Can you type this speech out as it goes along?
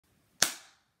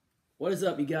What is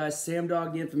up, you guys? Sam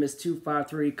Dog, the infamous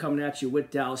 253, coming at you with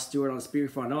Dallas Stewart on the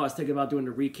speakerphone. I know I was thinking about doing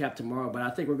the recap tomorrow, but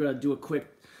I think we're going to do a quick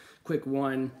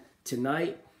one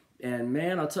tonight. And,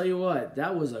 man, I'll tell you what,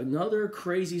 that was another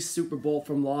crazy Super Bowl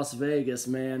from Las Vegas,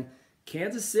 man.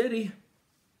 Kansas City,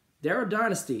 they're a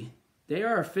dynasty. They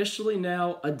are officially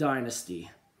now a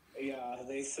dynasty. Yeah,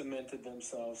 they cemented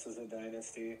themselves as a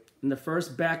dynasty. And the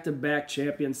first back-to-back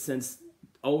champion since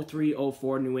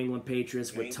 03-04 New England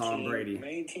Patriots with Tom Brady.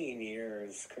 19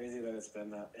 years. Crazy that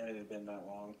it had been that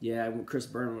long. Yeah, when Chris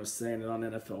Berman was saying it on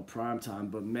NFL Primetime.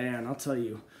 But, man, I'll tell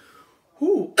you,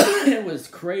 it was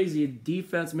crazy.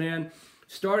 Defense, man.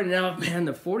 Starting out, man,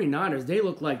 the 49ers, they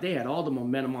looked like they had all the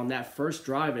momentum on that first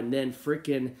drive. And then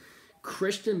freaking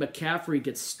Christian McCaffrey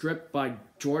gets stripped by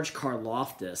George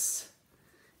Karlaftis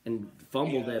and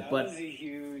fumbled it. But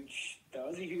that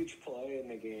was a huge play in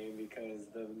the game because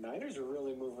the Niners were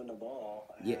really moving the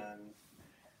ball.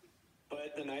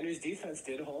 But the Niners defense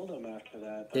did hold them after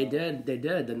that. They did.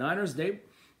 The Niners, they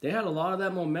had a lot of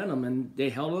that momentum, and they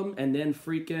held them. And then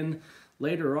freaking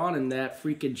later on in that,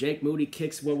 freaking Jake Moody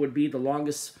kicks what would be the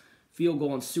longest field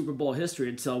goal in Super Bowl history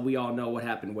until we all know what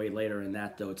happened way later in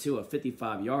that, though, too, a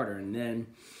 55-yarder. And then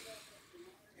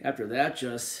after that,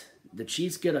 just the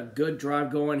Chiefs get a good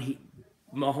drive going.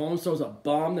 Mahomes throws a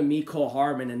bomb to Mecole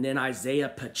Hardman, and then Isaiah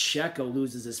Pacheco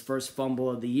loses his first fumble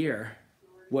of the year,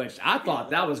 which I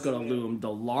thought that was going to loom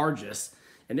the largest,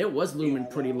 and it was looming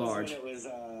pretty large. It was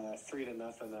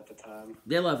 3-0 at the time.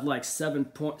 They left like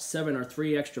 7 or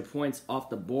 3 extra points off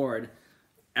the board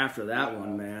after that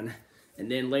one, man. And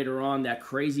then later on, that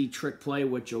crazy trick play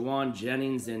with Jauan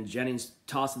Jennings, and Jennings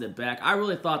tossing it back. I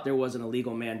really thought there was an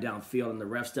illegal man downfield, and the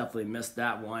refs definitely missed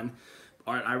that one.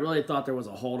 I really thought there was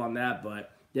a hold on that,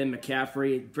 but then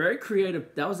McCaffrey, very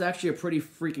creative. That was actually a pretty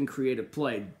freaking creative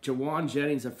play. Jauan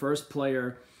Jennings, the first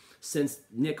player since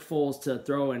Nick Foles to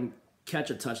throw and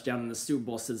catch a touchdown in the Super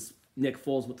Bowl since Nick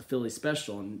Foles with the Philly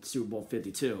special in Super Bowl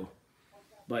 52.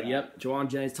 But, yep, Jauan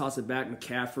Jennings tosses it back.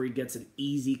 McCaffrey gets an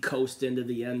easy coast into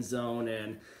the end zone,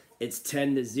 and it's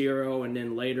 10-0. And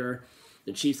then later,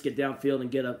 the Chiefs get downfield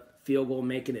and get a field goal,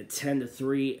 making it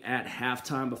 10-3 at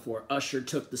halftime before Usher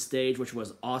took the stage, which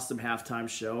was awesome halftime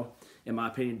show. In my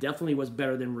opinion, definitely was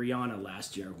better than Rihanna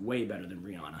last year. Way better than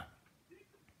Rihanna.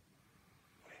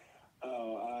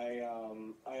 Oh,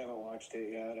 I haven't watched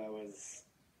it yet. I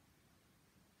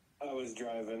was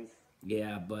driving.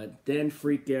 Yeah, but then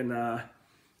freaking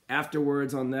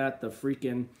afterwards on that, the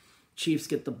freaking Chiefs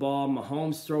get the ball.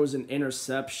 Mahomes throws an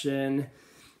interception,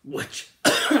 which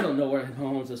I don't know where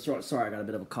Mahomes is throwing. Sorry, I got a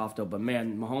bit of a cough though. But,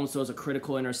 man, Mahomes throws a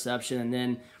critical interception, and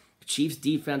then Chiefs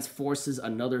defense forces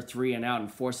another 3-and-out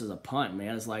and forces a punt,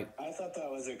 man. It's like, I thought that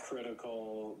was a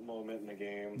critical moment in the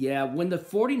game. Yeah, when the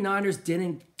 49ers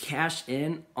didn't cash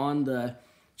in on the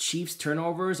Chiefs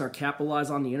turnovers or capitalize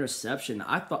on the interception,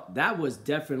 I thought that was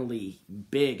definitely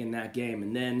big in that game.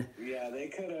 And then yeah, they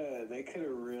could have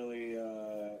really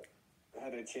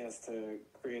had a chance to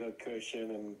create a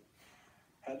cushion and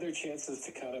had their chances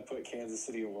to kind of put Kansas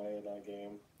City away in that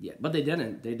game. Yeah, but they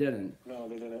didn't. No,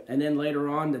 they didn't. And then later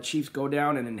on, the Chiefs go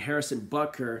down, and then Harrison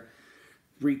Butker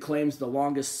reclaims the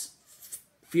longest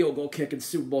field goal kick in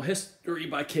Super Bowl history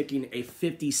by kicking a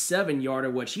 57-yarder,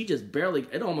 which he just barely,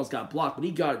 it almost got blocked, but he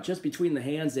got it just between the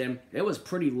hands, and it was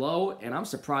pretty low, and I'm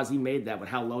surprised he made that with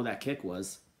how low that kick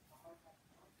was.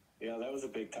 Yeah, that was a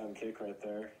big-time kick right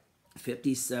there.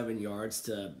 57 yards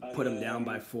to put him down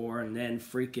by 4, and then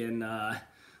freaking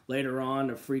later on,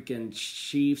 the freaking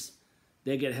Chiefs,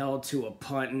 they get held to a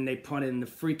punt, and they punt it, and the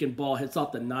freaking ball hits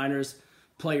off the Niners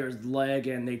player's leg,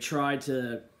 and they try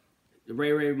to,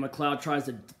 Ray McCloud tries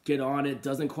to get on it,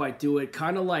 doesn't quite do it,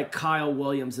 kind of like Kyle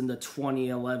Williams in the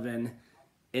 2011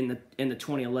 in the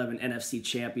 2011 NFC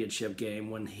Championship game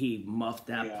when he muffed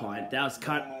that punt.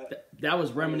 That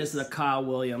was reminiscent of Kyle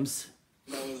Williams.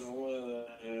 That was one of the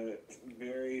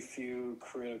very few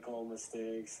critical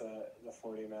mistakes that the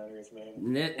 49ers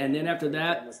made. And then after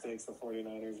that, mistakes the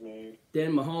 49ers made.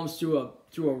 Then Mahomes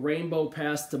threw a rainbow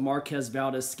pass to Marquez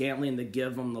Valdez-Scantling to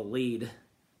give them the lead.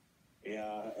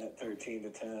 Yeah, at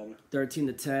 13-10.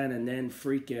 13-10, and then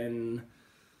freaking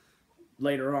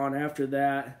later on after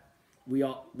that,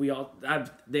 the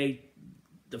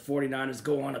 49ers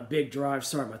go on a big drive.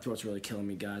 Sorry, my throat's really killing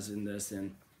me, guys, in this.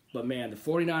 But, man, the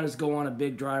 49ers go on a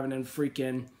big drive, and then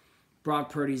freaking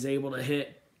Brock Purdy's able to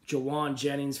hit Jauan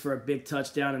Jennings for a big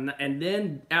touchdown. And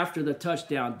then after the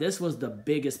touchdown, this was the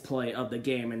biggest play of the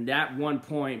game. And that one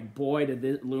point, boy, did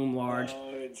it loom large. Oh,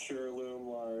 it sure loomed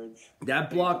large.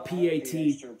 That block PAT,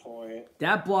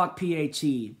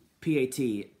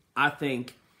 I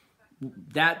think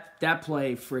that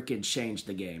play freaking changed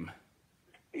the game.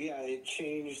 Yeah, it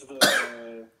changed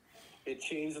the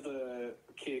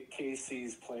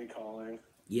KC's play calling.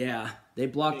 Yeah, they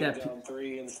blocked Being that. down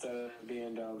 3 instead of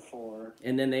being down 4.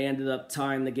 And then they ended up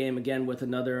tying the game again with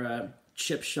another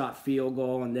chip shot field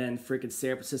goal, and then freaking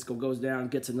San Francisco goes down,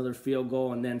 gets another field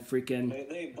goal, and then freaking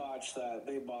They botched that.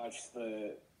 They botched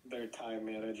their time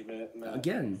management and that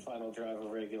again. final drive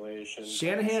of regulation.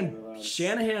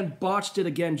 Shanahan botched it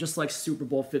again, just like Super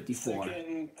Bowl 54. 2nd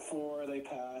and 4, they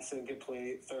pass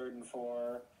incomplete. 3rd and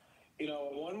 4. You know,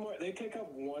 one more. They pick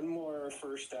up one more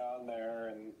first down there,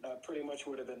 and that pretty much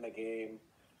would have been the game.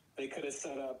 They could have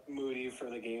set up Moody for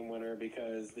the game winner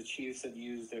because the Chiefs had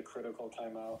used a critical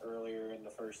timeout earlier in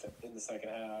the second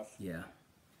half. Yeah.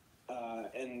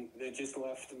 And it just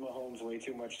left Mahomes way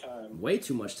too much time. Way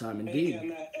too much time, indeed.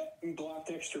 And that blocked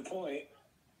extra point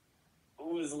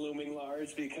was looming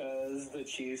large because the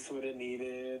Chiefs would have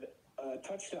needed a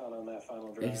touchdown on that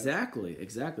final drive. Exactly.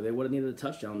 They would have needed a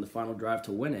touchdown on the final drive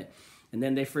to win it. And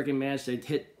then they freaking managed to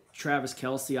hit Travis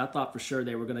Kelce. I thought for sure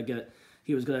they were going to get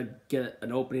he was going to get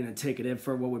an opening and take it in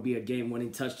for what would be a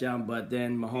game-winning touchdown, but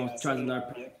then Mahomes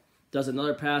does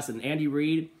another pass, and Andy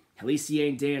Reid, at least he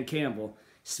ain't Dan Campbell,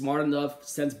 smart enough,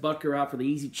 sends Butker out for the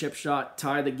easy chip shot,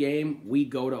 tie the game, we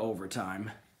go to overtime.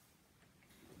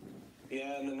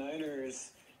 Yeah, and the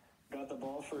Niners got the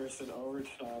ball first in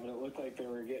overtime, and it looked like they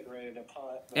were getting ready to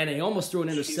punt. And they almost threw an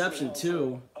interception,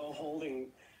 too.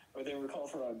 Or they were called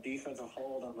for a defensive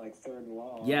hold on, 3rd and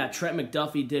long. Yeah, Trent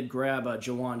McDuffie did grab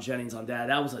Jawan Jennings on that.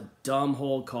 That was a dumb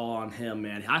hold call on him,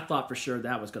 man. I thought for sure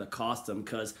that was going to cost them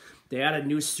because they added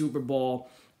new Super Bowl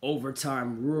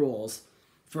overtime rules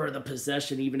for the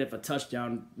possession, even if a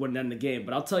touchdown wouldn't end the game.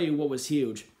 But I'll tell you what was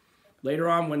huge. Later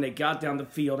on, when they got down the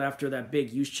field after that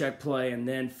big use check play, and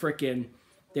then frickin'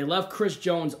 they left Chris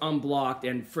Jones unblocked,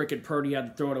 and frickin' Purdy had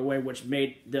to throw it away, which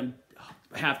made them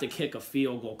have to kick a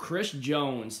field goal. Chris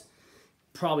Jones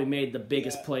probably made the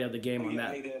biggest play of the game on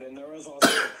that. He did, and there was also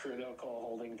a critical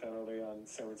holding penalty on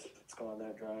San Francisco on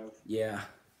that drive. Yeah.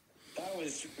 That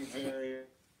was very...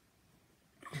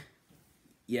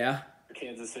 Yeah.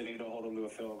 Kansas City to hold them to a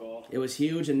field goal. It was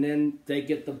huge, and then they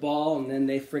get the ball, and then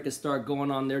they freaking start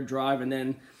going on their drive, and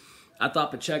then I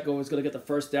thought Pacheco was going to get the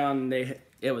first down, and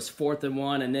it was 4th and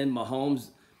 1, and then Mahomes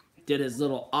did his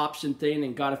little option thing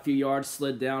and got a few yards,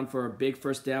 slid down for a big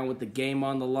first down with the game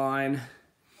on the line.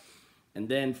 And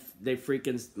then they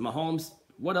Mahomes,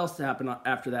 what else happened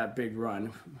after that big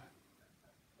run?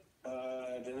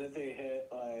 Didn't they hit,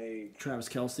 Travis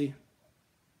Kelce?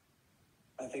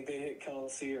 I think they hit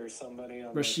Kelce or somebody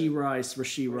on Rashee Rice,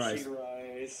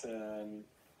 and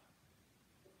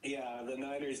yeah, the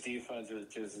Niners defense was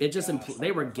just...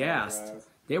 They were gassed.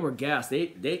 They were gassed.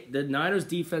 The Niners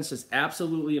defense just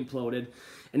absolutely imploded.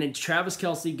 And then Travis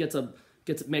Kelce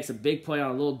makes a big play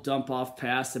on a little dump off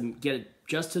pass and get it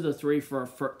just to the 3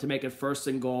 to make it 1st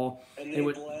and goal. And they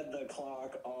bled the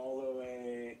clock all the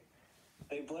way.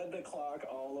 They bled the clock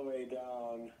all the way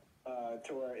down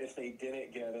to where if they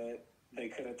didn't get it, they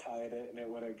could have tied it, and it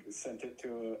would have sent it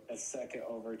to a second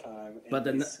overtime. But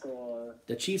the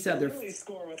Chiefs had their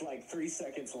score with 3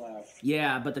 seconds left.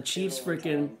 Yeah, but the Chiefs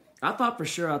freaking. I thought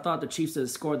the Chiefs had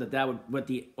scored that would with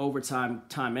the overtime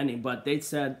time ending, but they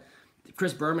said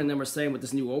Chris Berman and them were saying with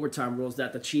this new overtime rules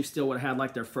that the Chiefs still would have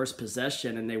had their first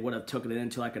possession and they would have taken it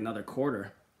into another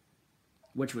quarter,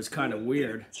 which was kind of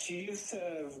weird. The Chiefs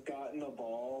have gotten the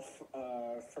ball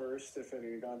first if it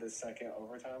had gone to second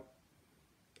overtime.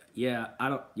 Yeah,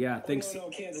 I think so. No,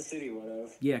 Kansas City would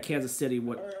have. Yeah, Kansas City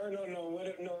would.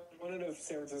 When did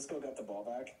San Francisco got the ball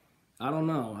back? I don't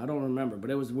know. I don't remember.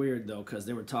 But it was weird, though, because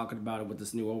they were talking about it with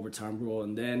this new overtime rule.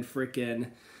 And then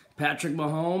freaking Patrick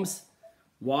Mahomes,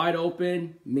 wide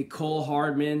open, Mecole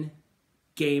Hardman,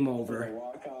 game over.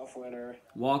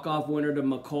 Walk-off winner to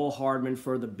Mecole Hardman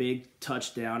for the big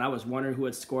touchdown. I was wondering who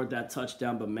had scored that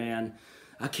touchdown, but, man,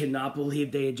 I cannot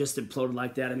believe they had just imploded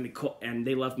like that, and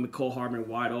they left Mecole Hardman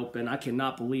wide open. I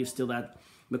cannot believe still that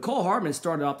Mecole Hardman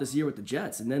started off this year with the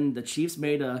Jets, and then the Chiefs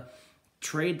made a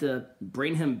trade to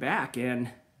bring him back,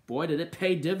 and boy, did it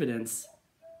pay dividends.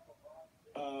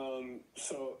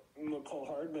 So Mecole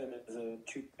Hardman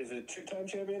is a two-time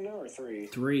champion now or 3?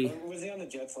 3. Or was he on the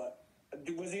Jets?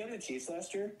 Was he on the Chiefs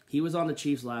last year? He was on the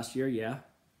Chiefs last year, yeah.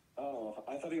 Oh,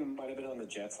 I thought he might have been on the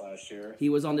Jets last year. He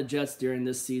was on the Jets during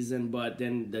this season, but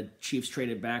then the Chiefs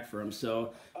traded back for him.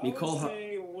 So I would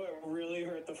say what really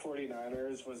hurt the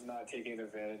 49ers was not taking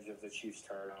advantage of the Chiefs'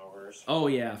 turnovers. Oh,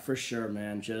 yeah, for sure,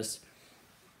 man. Just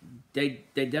they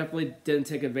definitely didn't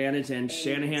take advantage, and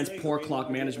Shanahan's poor clock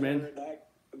management.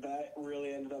 That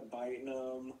really ended up biting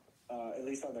them, at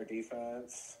least on their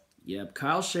defense. Yep,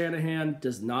 Kyle Shanahan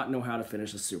does not know how to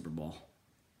finish a Super Bowl.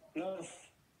 No,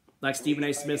 like Stephen A.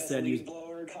 I Smith guess said, lead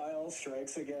blower Kyle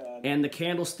strikes again. and the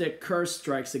candlestick curse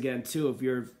strikes again too. If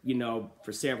you're,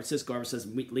 for San Francisco, it says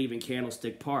leaving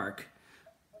Candlestick Park.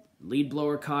 Lead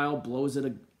blower Kyle blows it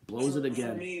again.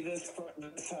 For me, this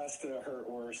has to hurt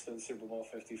worse than Super Bowl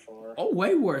 54. Oh,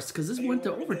 way worse, because this went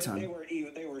to overtime. They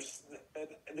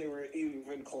were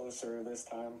even closer this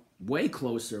time. Way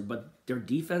closer, but their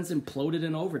defense imploded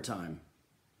in overtime.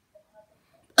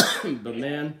 But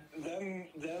man,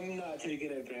 them not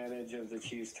taking advantage of the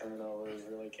Chiefs' turnovers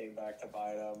really came back to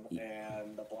bite them,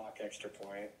 and the block extra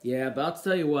point. Yeah, but I'll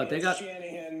tell you what, they got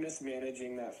Shanahan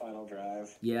mismanaging that final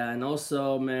drive. Yeah, and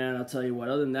also, man, I'll tell you what.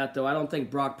 Other than that, though, I don't think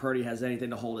Brock Purdy has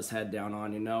anything to hold his head down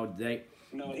on. He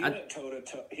went toe to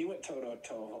toe. He went toe to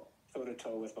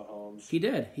toe with Mahomes. He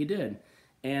did,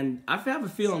 and I have a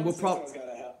feeling we'll probably.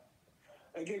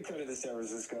 I give credit to San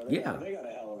Francisco. They got a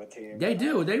hell of a team. They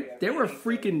do. They were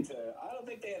freaking. I don't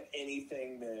think they have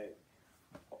anything to,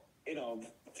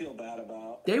 feel bad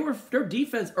about. Their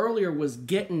defense earlier was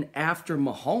getting after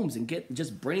Mahomes and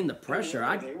just bringing the pressure.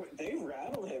 They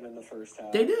rattled him in the first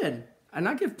half. They did, and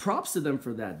I give props to them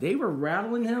for that. They were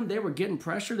rattling him. They were getting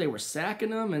pressure. They were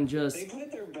sacking him and just. They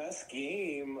played their best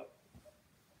game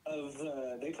of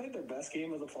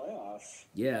the playoffs.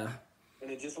 Yeah. And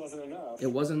it just wasn't enough.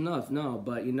 It wasn't enough, no.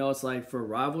 But, it's like for a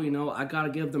rival, I got to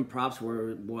give them props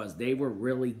where it was. They were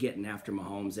really getting after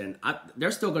Mahomes, and they're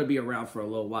still going to be around for a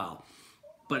little while.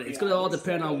 But it's going to all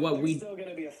depend on what we... They're still going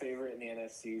to be a favorite in the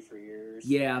NFC for years.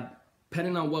 Yeah,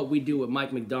 depending on what we do with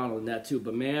Mike McDonald and that too.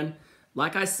 But, man,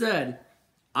 like I said,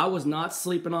 I was not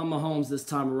sleeping on Mahomes this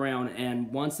time around.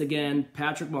 And once again,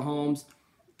 Patrick Mahomes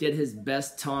did his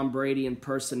best Tom Brady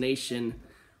impersonation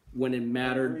when it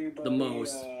mattered the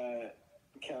most.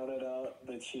 Counted out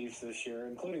the Chiefs this year,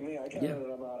 including me. I counted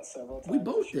them out several times. We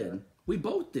both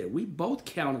did. We both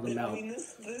counted them out. I mean,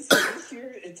 this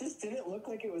year, it just didn't look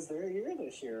like it was their year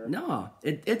this year. No,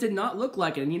 it did not look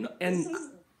like it. And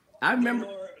I remember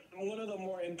one of the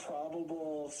more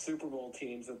improbable Super Bowl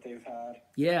teams that they've had.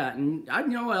 Yeah, and I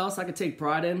know what else I could take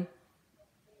pride in.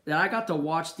 That I got to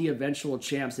watch the eventual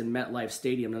champs in MetLife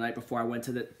Stadium the night before I went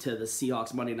to the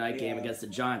Seahawks Monday night game against the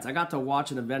Giants. I got to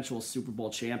watch an eventual Super Bowl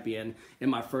champion in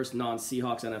my first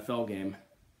non-Seahawks NFL game.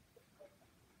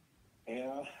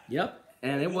 Yeah. Yep.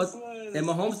 And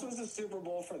Mahomes. This was a Super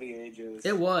Bowl for the ages.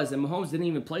 It was, and Mahomes didn't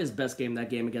even play his best game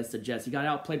that game against the Jets. He got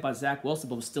outplayed by Zach Wilson,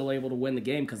 but was still able to win the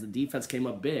game because the defense came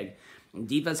up big. And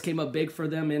defense came up big for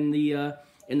them in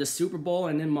the Super Bowl,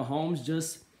 and then Mahomes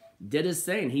just did his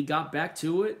thing. He got back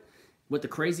to it with the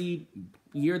crazy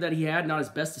year that he had, not his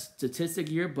best statistic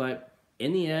year, but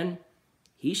in the end,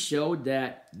 he showed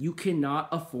that you cannot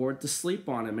afford to sleep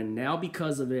on him. And now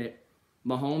because of it,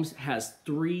 Mahomes has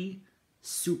 3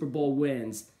 Super Bowl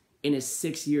wins in his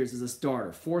 6 years as a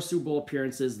starter. 4 Super Bowl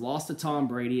appearances, lost to Tom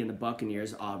Brady and the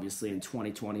Buccaneers, obviously, in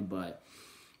 2020, but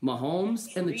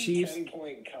Mahomes and the Chiefs.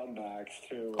 10-point comebacks,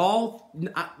 too.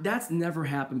 That's never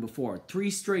happened before. 3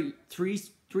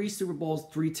 Super Bowls,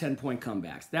 3 10-point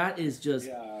comebacks. That is just...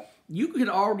 Yeah. You could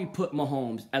already put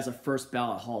Mahomes as a first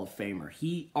ballot Hall of Famer.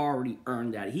 He already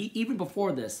earned that. Even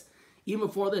before this, he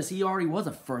already was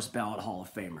a first ballot Hall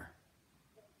of Famer.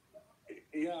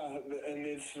 Yeah, and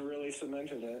it's really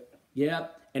cemented it. Yeah,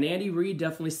 and Andy Reid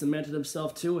definitely cemented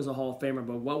himself too as a Hall of Famer.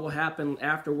 But what will happen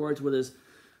afterwards with his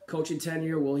coaching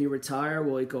tenure? Will he retire?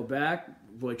 Will he go back?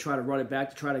 Will he try to run it back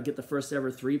to try to get the first ever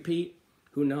three-peat?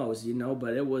 Who knows,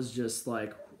 But it was just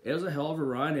like, it was a hell of a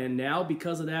run. And now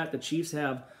because of that, the Chiefs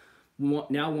have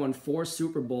now won 4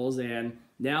 Super Bowls, and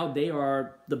now they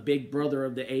are the big brother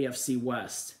of the AFC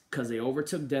West because they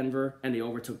overtook Denver and they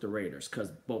overtook the Raiders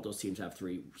because both those teams have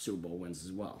 3 Super Bowl wins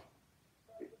as well.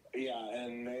 Yeah,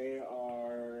 and they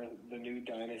are the new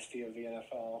dynasty of the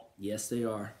NFL. Yes, they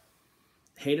are.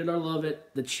 Hate it or love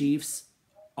it, the Chiefs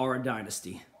are a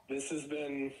dynasty. This has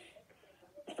been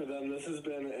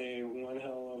a one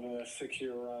hell of a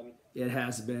 6-year run. It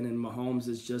has been, and Mahomes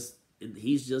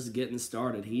he's just getting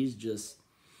started. He's just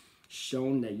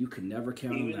shown that you can never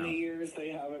count him out. Even the years they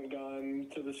haven't gone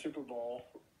to the Super Bowl,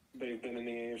 they've been in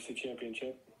the AFC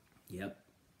Championship. Yep.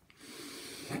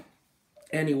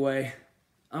 Anyway,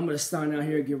 I'm going to sign out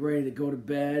here, get ready to go to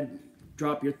bed.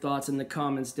 Drop your thoughts in the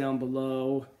comments down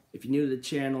below. If you're new to the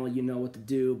channel, you know what to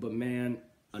do. But, man,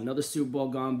 another Super Bowl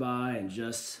gone by, and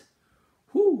just,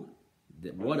 whoo.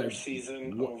 What a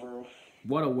season over.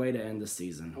 What a way to end the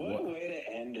season. What a way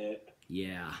to end it.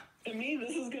 Yeah. To me,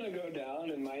 this is going to go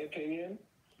down, in my opinion,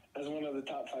 as one of the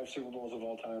top 5 Super Bowls of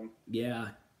all time. Yeah.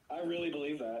 I really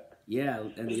believe that. Yeah.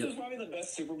 And this is probably the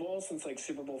best Super Bowl since,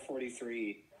 Super Bowl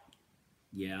 43.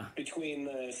 Yeah. Between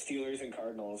the Steelers and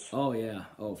Cardinals. Oh, yeah.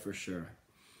 Oh, for sure.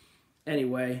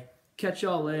 Anyway, catch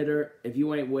y'all later. If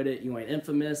you ain't with it, you ain't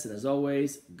infamous. And as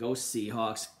always, go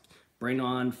Seahawks. Bring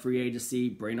on free agency,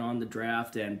 bring on the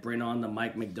draft, and bring on the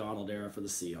Mike McDonald era for the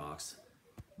Seahawks.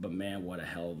 But man, what a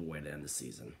hell of a way to end the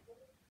season.